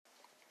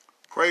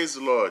Praise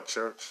the Lord,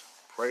 church.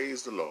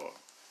 Praise the Lord.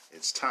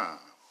 It's time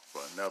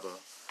for another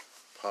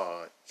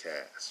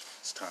podcast.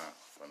 It's time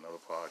for another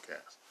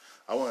podcast.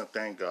 I want to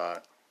thank God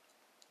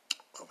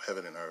of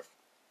heaven and earth,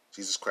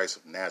 Jesus Christ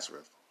of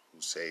Nazareth, who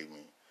saved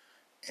me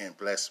and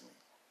blessed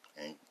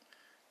me.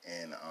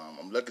 And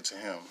I'm looking to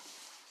him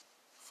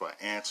for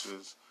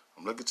answers.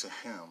 I'm looking to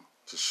him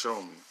to show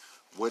me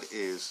what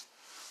is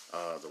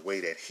the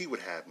way that he would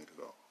have me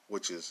to go,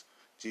 which is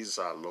Jesus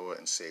our Lord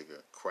and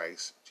Savior,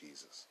 Christ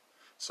Jesus.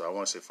 So I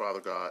want to say, Father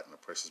God, in the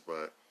precious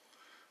blood,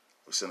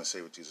 we Son and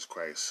Savior Jesus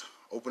Christ,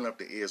 open up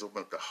the ears,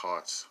 open up the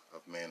hearts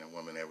of men and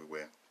women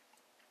everywhere.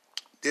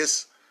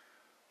 This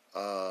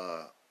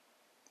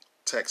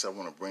text I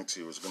want to bring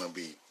to you is going to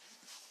be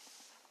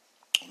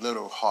a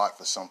little hard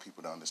for some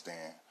people to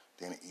understand,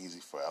 then easy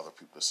for other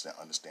people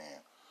to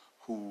understand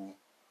who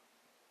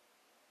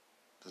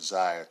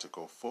desire to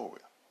go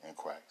forward in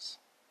Christ.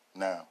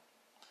 Now,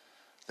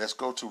 let's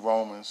go to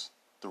Romans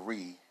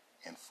 3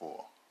 and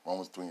 4.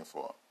 Romans 3 and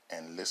 4.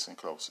 And listen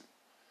closely.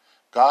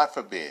 God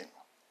forbid,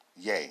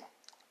 yea,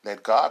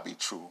 let God be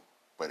true,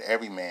 but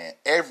every man,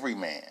 a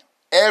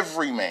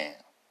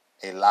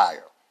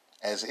liar,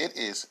 as it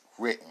is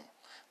written,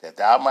 that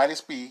thou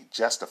mightest be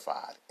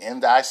justified in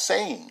thy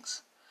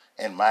sayings,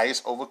 and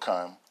mightest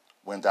overcome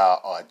when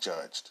thou art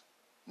judged.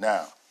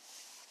 Now,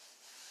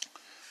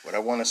 what I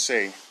want to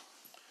say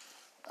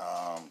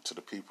to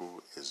the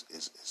people is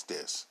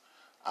this.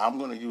 I'm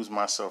going to use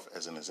myself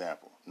as an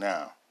example.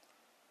 Now,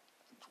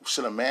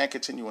 should a man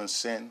continue in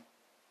sin?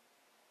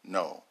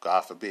 No,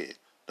 God forbid.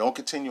 Don't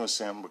continue in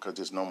sin because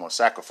there's no more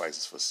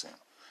sacrifices for sin.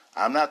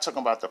 I'm not talking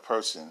about the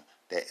person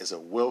that is a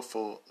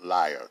willful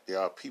liar.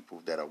 There are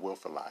people that are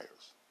willful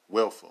liars.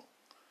 Willful.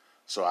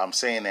 So I'm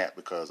saying that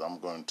because I'm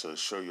going to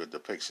show you a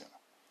depiction.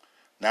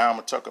 Now I'm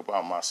going to talk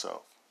about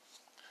myself.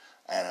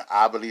 And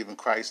I believe in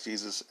Christ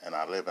Jesus and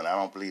I live, and I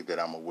don't believe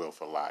that I'm a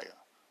willful liar.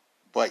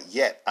 But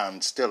yet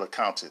I'm still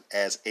accounted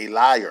as a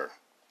liar,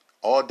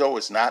 although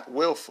it's not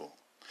willful.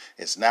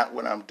 It's not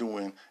what I'm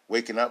doing,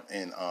 waking up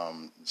and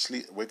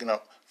waking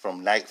up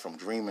from night from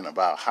dreaming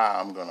about how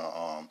I'm going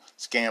to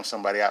scam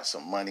somebody out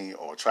some money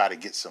or try to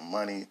get some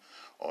money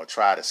or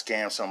try to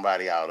scam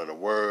somebody out of the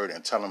word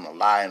and tell them a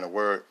lie in the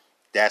word.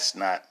 That's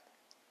not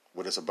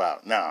what it's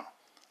about. Now,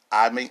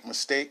 I make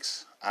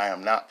mistakes. I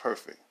am not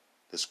perfect.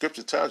 The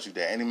scripture tells you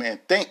that any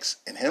man thinks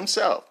in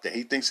himself that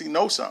he thinks he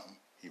knows something.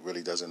 He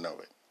really doesn't know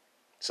it.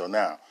 So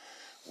now,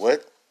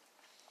 what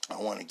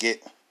I want to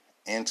get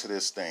into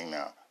this thing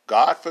now.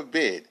 God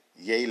forbid,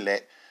 yea,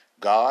 let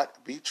God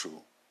be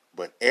true,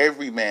 but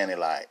every man a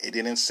lie. It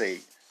didn't say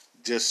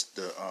just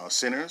the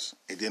sinners.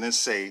 It didn't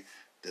say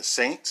the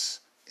saints.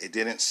 It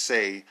didn't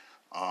say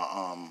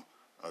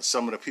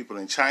some of the people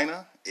in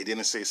China. It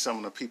didn't say some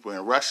of the people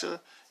in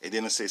Russia. It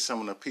didn't say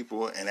some of the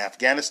people in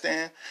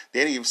Afghanistan.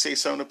 They didn't even say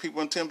some of the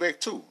people in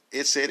Timbuktu.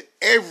 It said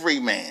every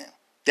man.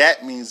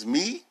 That means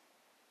me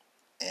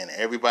and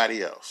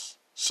everybody else.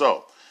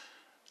 So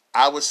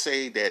I would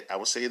say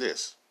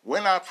this.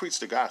 When I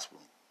preach the gospel,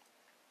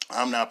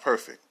 I'm not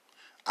perfect.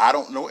 I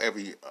don't know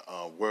every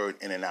word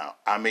in and out.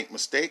 I make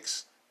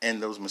mistakes,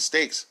 and those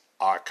mistakes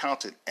are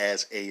counted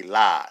as a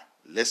lie.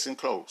 Listen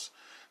close.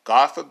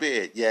 God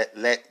forbid, yet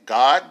let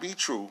God be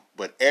true,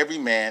 but every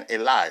man a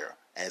liar,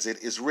 as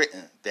it is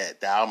written,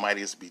 that thou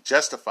mightest be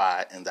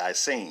justified in thy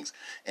sayings,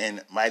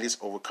 and mightest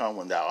overcome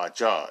when thou art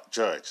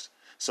judged.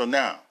 So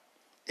now,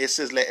 it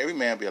says, let every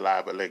man be a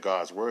liar, but let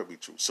God's word be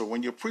true. So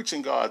when you're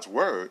preaching God's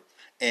word,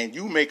 and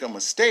you make a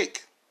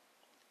mistake,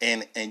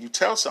 and you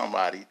tell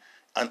somebody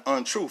an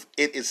untruth,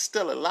 it is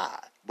still a lie.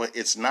 But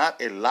it's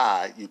not a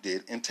lie you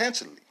did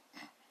intentionally.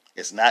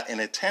 It's not an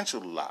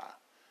intentional lie.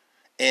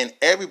 And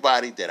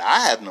everybody that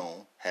I have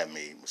known have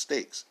made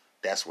mistakes.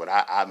 That's what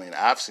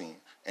I've seen.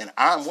 And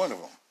I'm one of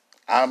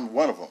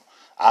them.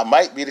 I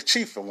might be the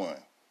chief of one.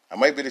 I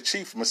might be the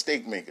chief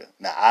mistake maker.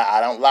 Now,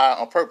 I don't lie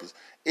on purpose.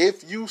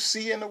 If you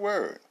see in the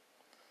word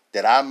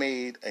that I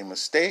made a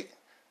mistake,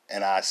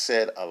 and I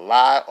said a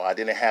lie, or I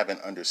didn't have an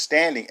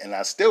understanding, and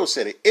I still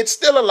said it, it's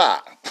still a lie.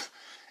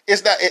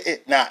 It's not,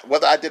 now,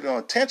 whether I did it on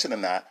intention or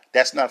not,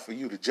 that's not for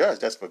you to judge.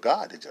 That's for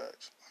God to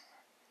judge.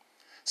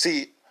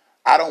 See,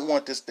 I don't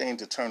want this thing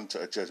to turn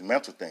into a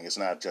judgmental thing. It's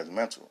not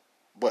judgmental.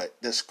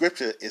 But the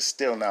scripture is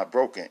still not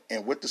broken.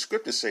 And what the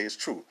scripture says is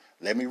true.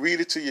 Let me read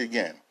it to you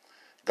again.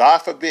 God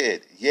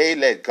forbid, yea,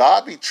 let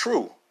God be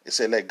true. It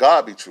said, let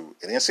God be true.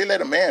 It didn't say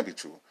let a man be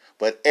true.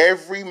 But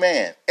every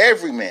man,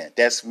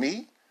 that's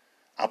me.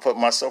 I put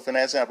myself in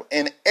that example.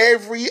 And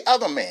every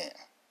other man,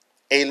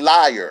 a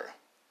liar,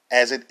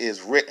 as it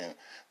is written,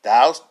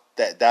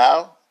 that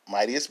thou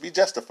mightest be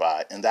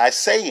justified in thy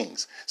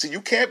sayings. See,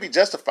 you can't be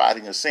justified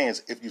in your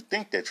sayings if you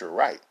think that you're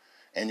right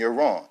and you're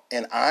wrong.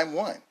 And I'm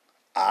one.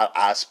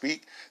 I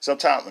speak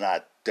sometimes and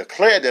I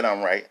declare that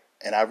I'm right,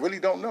 and I really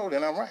don't know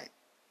that I'm right.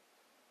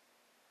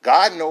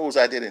 God knows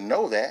I didn't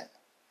know that.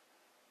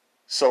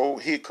 So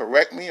he'll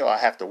correct me, or I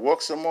have to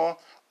work some more,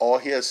 or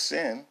he'll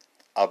send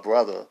a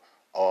brother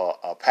or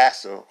a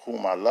pastor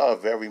whom I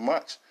love very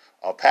much,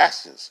 or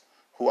pastors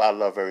who I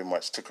love very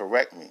much to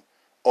correct me,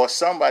 or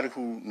somebody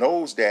who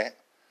knows that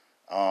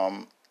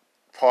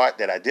part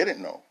that I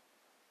didn't know,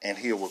 and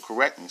he will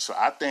correct me. So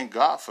I thank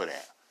God for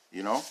that,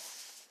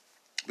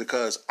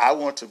 because I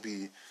want to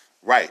be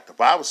right. The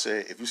Bible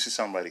said if you see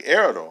somebody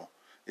err, though,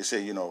 it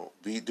said,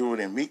 do it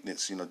in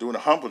meekness, do it in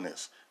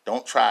humbleness.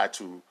 Don't try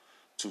to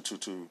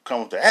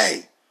come with the,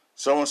 hey,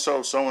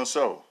 so-and-so,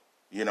 so-and-so,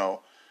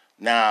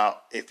 Now,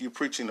 if you're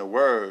preaching the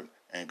word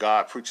and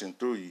God preaching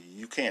through you,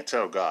 you can't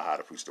tell God how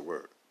to preach the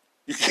word.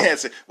 You can't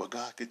say, well,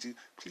 God, could you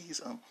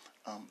please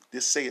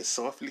just say it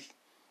softly?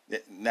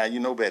 Now, you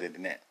know better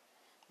than that.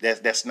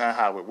 That's not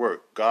how it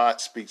works.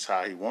 God speaks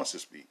how he wants to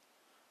speak.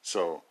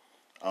 So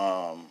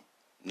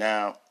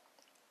now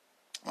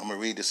I'm going to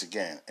read this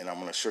again, and I'm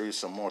going to show you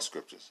some more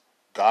scriptures.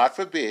 God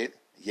forbid,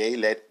 yea,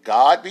 let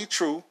God be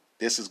true.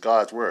 This is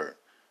God's word,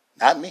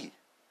 not me.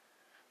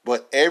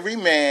 But every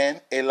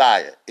man a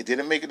liar. It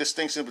didn't make a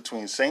distinction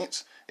between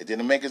saints. It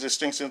didn't make a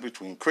distinction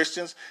between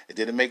Christians. It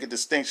didn't make a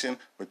distinction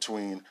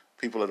between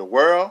people of the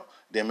world.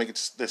 It didn't make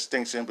a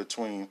distinction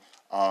between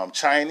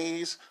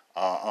Chinese,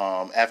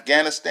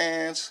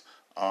 Afghanistans,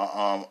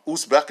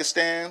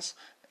 Uzbekistans,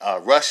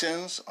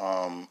 Russians,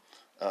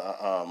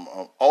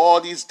 all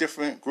these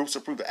different groups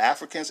of people, the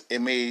Africans.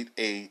 It made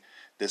a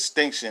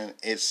distinction.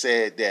 It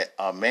said that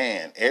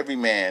every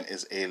man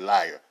is a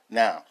liar.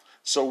 Now,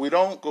 so we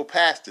don't go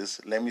past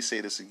this. Let me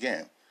say this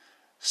again.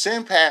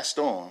 Sin passed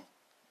on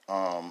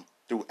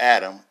through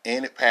Adam,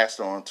 and it passed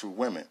on to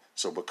women.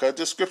 So because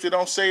the scripture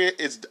don't say it,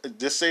 it's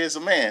just say it's a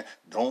man.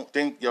 Don't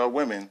think your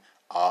women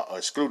are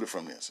excluded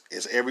from this.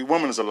 It's every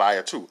woman is a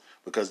liar too,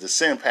 because the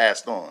sin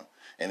passed on,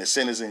 and the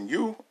sin is in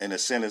you, and the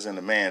sin is in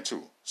the man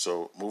too.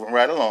 So moving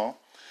right along.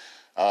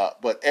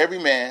 But every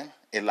man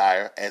a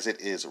liar, as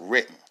it is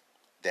written,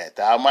 that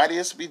thou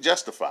mightest be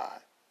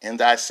justified in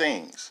thy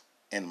sayings,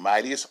 and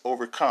mightest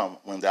overcome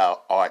when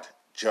thou art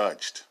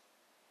judged.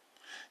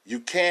 You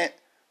can't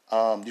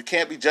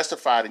be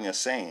justified in your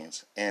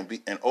sayings and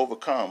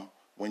overcome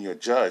when you're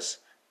judged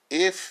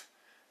if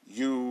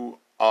you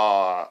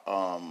are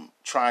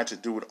trying to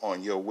do it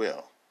on your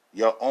will,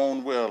 your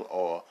own will,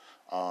 or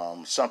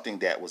something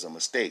that was a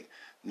mistake.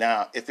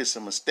 Now, if it's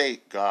a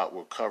mistake, God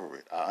will cover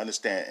it. I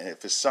understand. And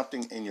if it's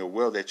something in your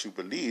will that you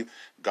believe,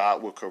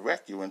 God will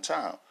correct you in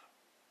time.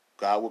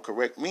 God will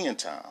correct me in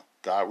time.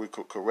 God will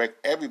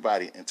correct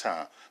everybody in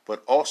time.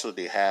 But also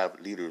they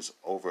have leaders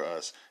over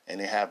us, and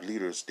they have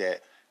leaders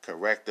that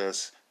correct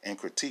us and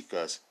critique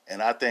us.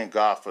 And I thank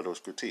God for those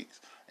critiques.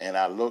 And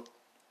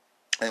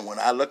when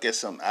I look at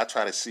something, I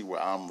try to see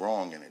where I'm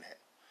wrong in it at.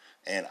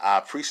 And I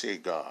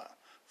appreciate God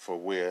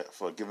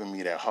for giving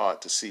me that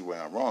heart to see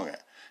where I'm wrong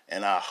at.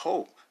 And I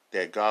hope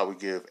that God would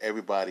give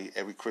everybody,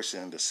 every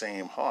Christian, the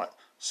same heart,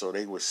 so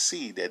they would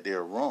see that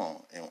they're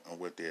wrong and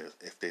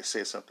if they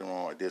say something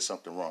wrong or did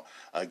something wrong.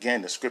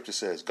 Again, the scripture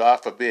says,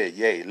 God forbid,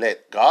 yea,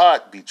 let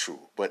God be true,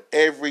 but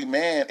every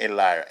man a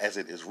liar, as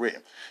it is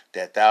written,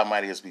 that thou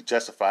mightest be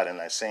justified in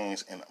thy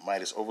sayings and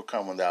mightest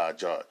overcome when thou art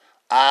judged.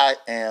 I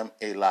am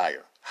a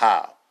liar.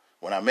 How?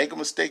 When I make a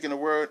mistake in the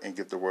word and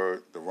give the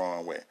word the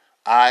wrong way.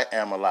 I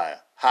am a liar.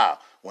 How?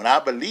 When I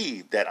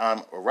believe that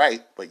I'm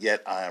right, but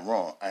yet I am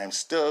wrong, I am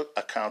still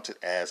accounted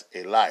as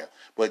a liar.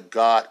 But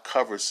God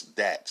covers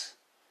that.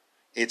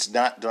 It's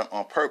not done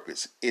on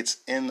purpose. It's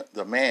in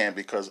the man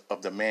because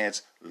of the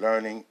man's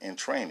learning and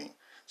training.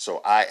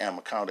 So I am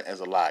accounted as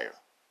a liar.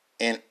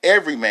 And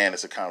every man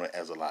is accounted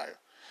as a liar.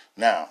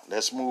 Now,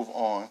 let's move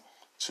on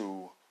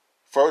to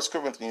 1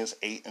 Corinthians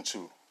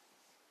 8:2.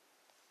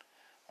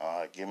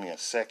 Give me a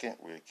second.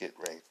 We'll get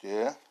right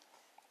there.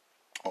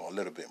 Or a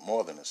little bit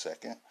more than a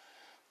second.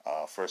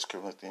 1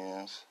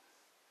 Corinthians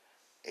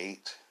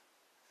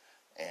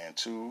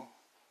 8:2.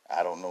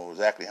 I don't know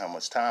exactly how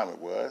much time it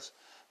was,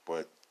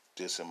 but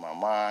just in my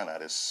mind,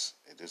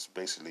 it just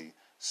basically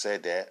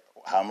said that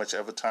how much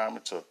ever time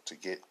it took to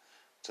get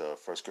to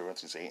 1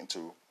 Corinthians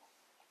 8:2.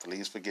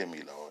 Please forgive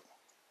me, Lord.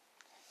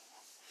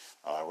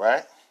 All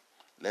right,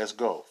 let's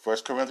go.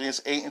 1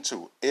 Corinthians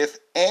 8:2. If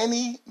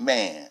any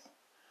man,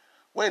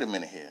 wait a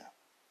minute here.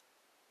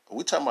 Are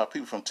we talking about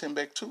people from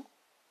Timbuktu?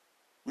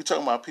 We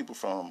talking about people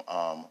from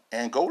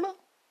Angola?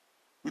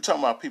 We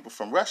talking about people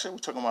from Russia? We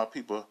talking about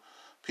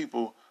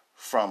people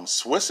from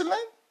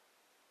Switzerland?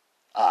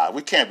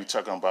 We can't be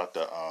talking about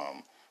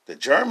the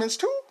Germans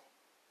too?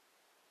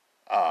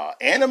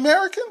 And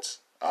Americans?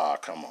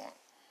 Come on.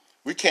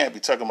 We can't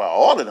be talking about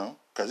all of them,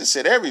 because it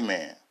said every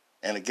man.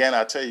 And again,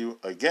 I tell you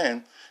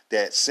again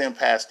that sin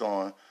passed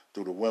on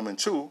through the women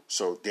too,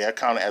 so they're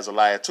counted as a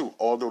liar too.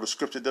 Although the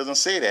scripture doesn't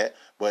say that,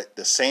 but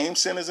the same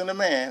sin is in the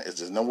man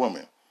as in the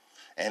woman.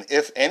 And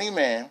if any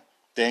man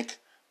think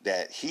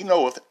that he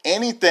knoweth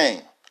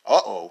anything,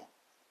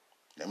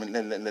 let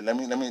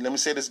me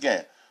say this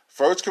again.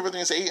 1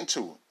 Corinthians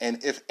 8:2.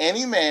 And if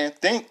any man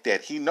think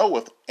that he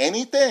knoweth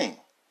anything,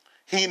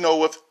 he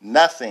knoweth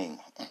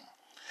nothing,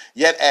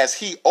 yet as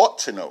he ought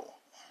to know.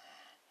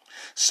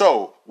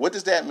 So what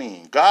does that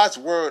mean? God's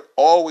word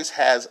always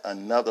has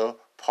another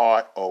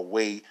part or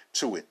way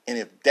to it. And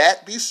if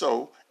that be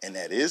so, and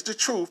that is the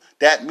truth,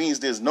 that means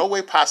there's no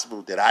way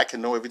possible that I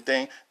can know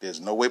everything. There's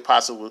no way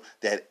possible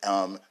that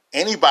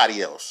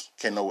anybody else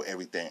can know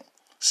everything.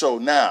 So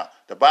now,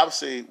 the Bible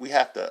says we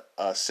have to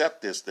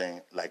accept this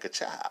thing like a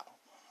child.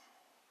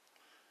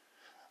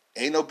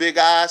 Ain't no big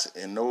eyes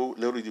and no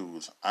little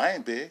U's. I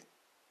ain't big.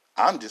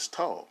 I'm just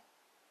tall.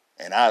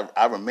 And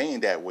I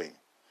remain that way.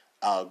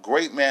 A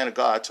great man of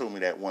God told me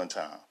that one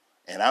time.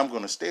 And I'm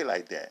going to stay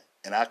like that.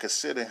 And I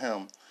consider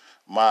him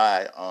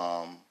my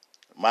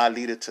my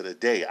leader to the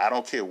day. I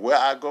don't care where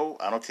I go.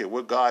 I don't care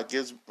what God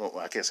gives me. Well,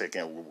 I can't say I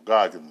can't what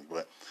God gives me.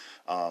 But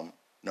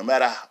no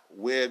matter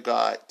where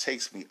God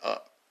takes me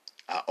up,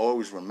 I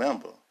always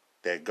remember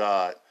that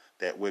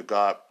where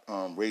God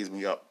raised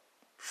me up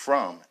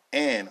from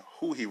and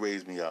who he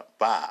raised me up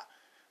by,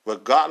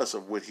 regardless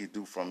of what he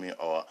do for me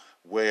or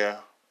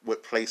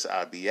what place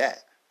I be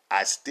at.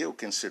 I still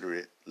consider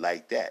it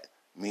like that,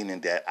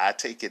 meaning that I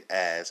take it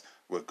as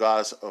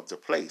regardless of the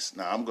place.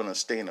 Now, I'm going to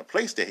stay in the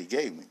place that he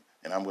gave me,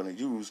 and I'm going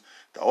to use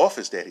the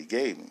office that he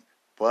gave me,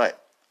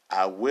 but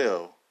I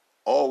will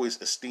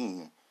always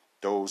esteem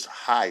those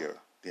higher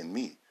than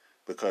me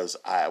because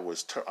I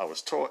was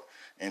taught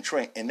and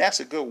trained. And that's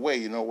a good way,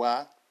 you know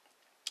why?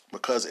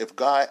 Because if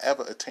God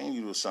ever attain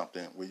you to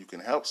something where you can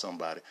help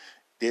somebody,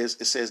 it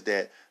says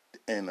that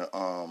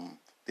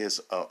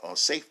there's a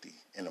safety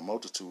in a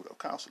multitude of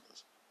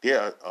counselors.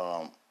 There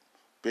are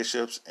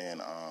bishops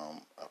and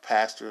a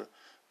pastor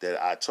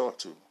that I talk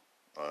to,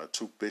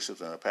 two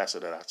bishops and a pastor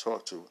that I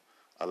talk to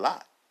a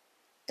lot.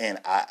 And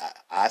I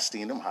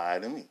esteem them higher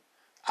than me.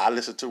 I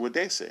listen to what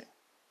they say.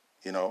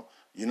 You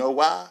know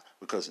why?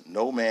 Because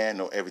no man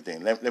know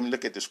everything. Let me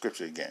look at the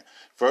scripture again.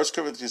 1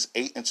 Corinthians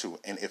 8:2.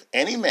 And if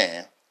any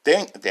man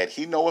think that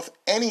he knoweth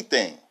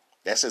anything,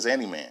 that says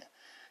any man,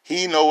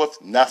 he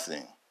knoweth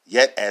nothing,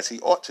 yet as he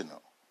ought to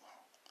know.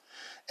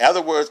 In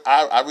other words,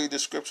 I read the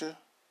scripture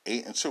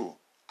 8:2.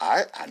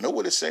 I know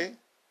what it say.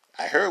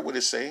 I heard what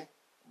it say,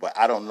 but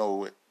I don't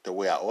know it the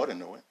way I ought to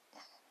know it.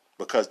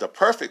 Because the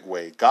perfect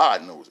way,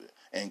 God knows it.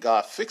 And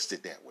God fixed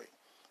it that way.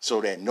 So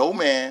that no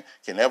man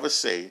can ever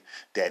say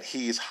that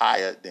he is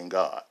higher than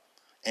God.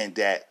 And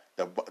that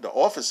the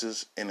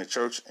officers in the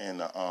church and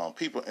the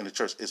people in the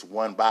church is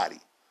one body.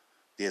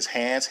 There's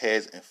hands,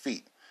 heads, and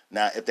feet.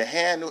 Now, if the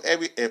hand knew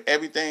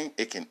everything,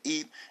 it can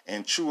eat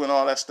and chew and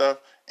all that stuff,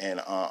 and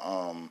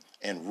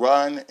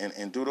run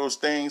and do those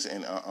things,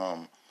 and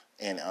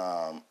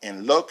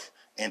look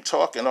and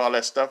talk and all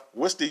that stuff.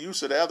 What's the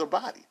use of the other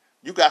body?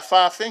 You got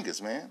 5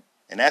 fingers, man,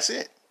 and that's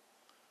it.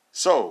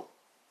 So,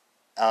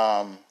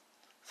 1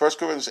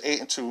 Corinthians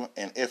 8:2,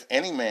 and if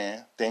any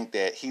man think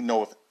that he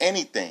knoweth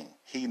anything,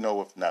 he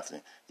knoweth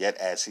nothing, yet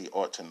as he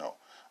ought to know.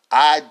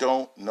 I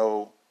don't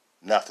know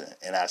nothing.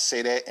 And I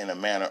say that in a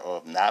manner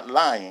of not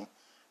lying.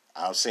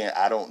 I'm saying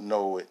I don't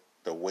know it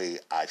the way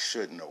I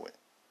should know it.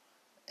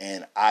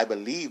 And I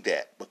believe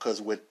that because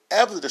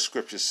whatever the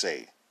scriptures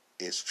say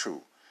is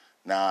true.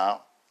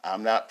 Now,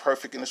 I'm not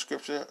perfect in the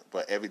scripture,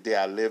 but every day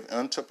I live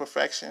unto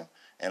perfection,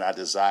 and I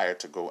desire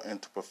to go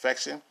into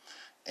perfection.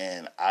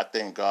 And I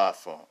thank God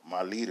for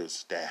my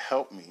leaders that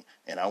help me,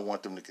 and I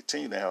want them to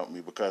continue to help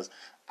me because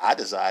I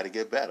desire to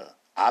get better.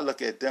 I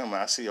look at them and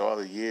I see all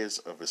the years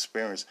of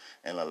experience,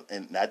 and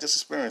not just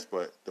experience,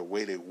 but the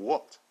way they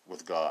walked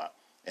with God.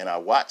 And I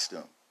watch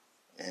them,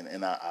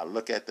 and I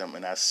look at them,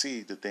 and I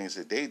see the things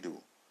that they do,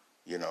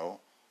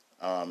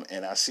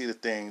 and I see the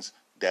things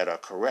that are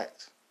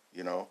correct,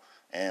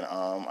 and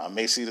I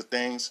may see the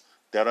things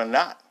that are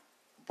not,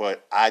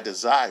 but I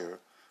desire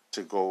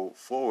to go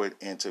forward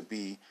and to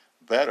be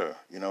better.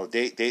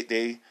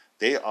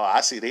 They are.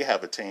 I see they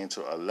have attained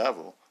to a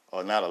level,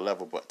 or not a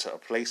level, but to a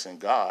place in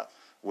God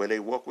where they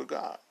walk with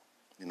God.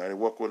 They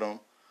walk with Him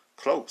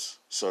close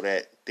so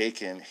that they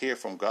can hear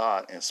from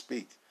God and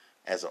speak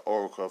as an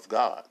oracle of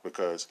God.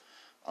 Because,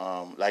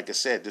 like I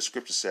said, this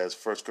scripture says,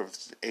 1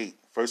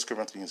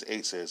 Corinthians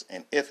 8 says,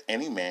 and if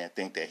any man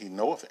think that he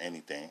knoweth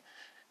anything,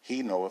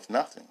 he knoweth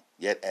nothing,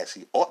 yet as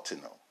he ought to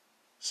know.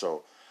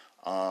 So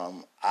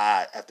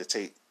I have to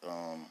take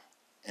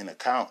in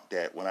account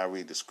that when I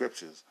read the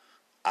scriptures,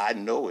 I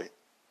know it.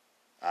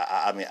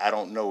 I mean, I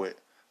don't know it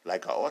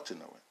like I ought to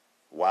know it.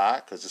 Why?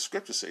 Because the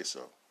scriptures say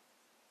so.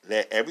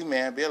 Let every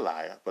man be a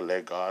liar, but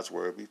let God's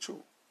word be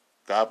true.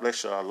 God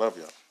bless y'all. I love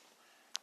y'all.